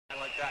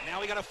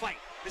Now we got a fight.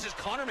 This is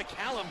Connor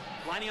McCallum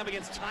lining up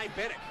against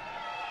Bettac.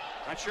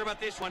 Not sure about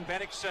this one.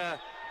 Bettac's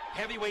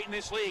heavyweight in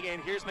this league,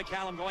 and here's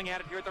McCallum going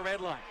at it here at the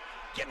red line.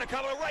 Getting a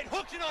couple of right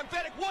hooks in on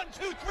Bettac. 1,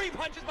 2, 3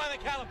 punches by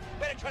McCallum.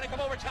 Bettac trying to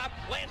come over top,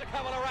 lands a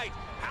couple of right.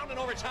 Pounding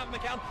over top of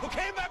McCallum, who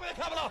came back with a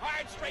couple of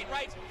hard straight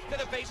rights to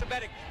the face of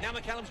Bettac. Now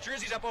McCallum's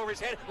jersey's up over his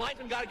head.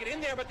 Linesman got to get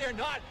in there, but they're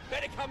not.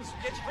 Bettac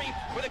gets free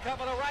with a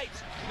couple of rights.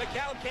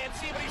 McCallum can't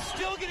see, but he's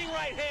still getting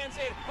right hands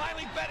in.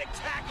 Finally, Bettac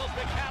tackles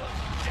McCallum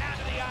down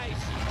to the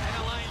ice, and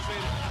the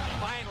linesman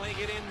finally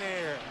get in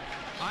there.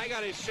 I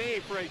got to say,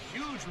 for a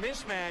huge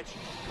mismatch,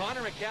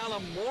 Connor McCallum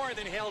more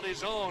than held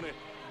his own,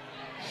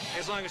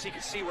 as long as he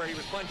could see where he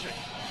was punching.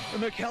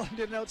 And McCallum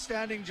did an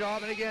outstanding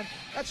job, and again,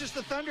 that's just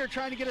the Thunder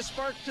trying to get a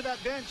spark to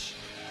that bench.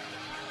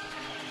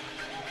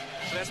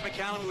 So that's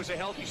McCallum, who was a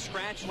healthy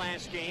scratch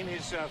last game,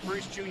 his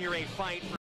first junior A fight.